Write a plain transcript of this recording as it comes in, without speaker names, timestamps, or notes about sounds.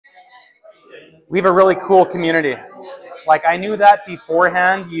We have a really cool community. Like, I knew that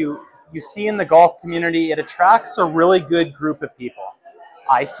beforehand. You see in the golf community, it attracts a really good group of people.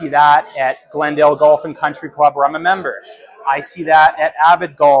 I see that at Glendale Golf and Country Club, where I'm a member. I see that at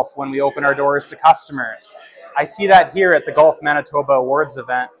Avid Golf when we open our doors to customers. I see that here at the Golf Manitoba Awards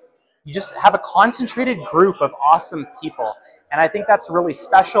event. You just have a concentrated group of awesome people. And I think that's really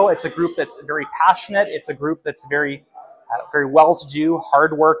special. It's a group that's very passionate. It's a group that's very well-to-do,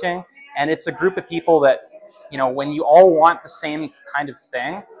 hardworking. And it's a group of people that, you know, when you all want the same kind of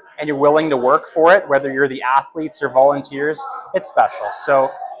thing and you're willing to work for it, whether you're the athletes or volunteers, it's special.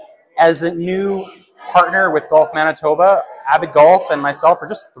 So as a new partner with Golf Manitoba, Avid Golf and myself are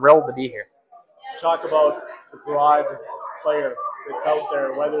just thrilled to be here. Talk about the broad player that's out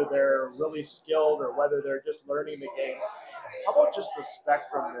there, whether they're really skilled or whether they're just learning the game. How about just the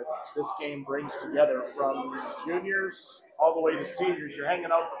spectrum that this game brings together, from juniors all the way to seniors? You're hanging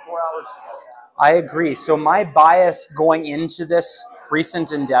out for 4 hours together. I agree. So my bias going into this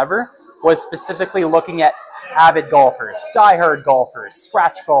recent endeavor was specifically looking at avid golfers, diehard golfers,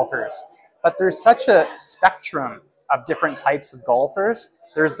 scratch golfers. But there's such a spectrum of different types of golfers.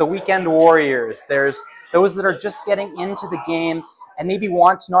 There's the weekend warriors. There's those that are just getting into the game and maybe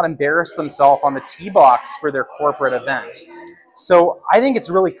want to not embarrass themselves on the tee box for their corporate event. So I think it's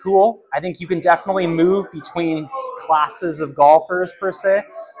really cool. I think you can definitely move between classes of golfers per se.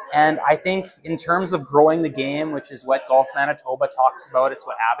 And I think in terms of growing the game, which is what Golf Manitoba talks about, it's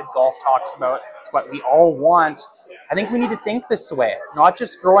what Avid Golf talks about, it's what we all want, I think we need to think this way, not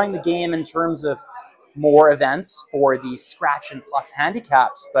just growing the game in terms of more events for the scratch and plus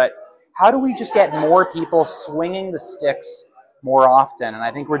handicaps, but how do we just get more people swinging the sticks more often? And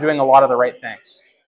I think we're doing a lot of the right things.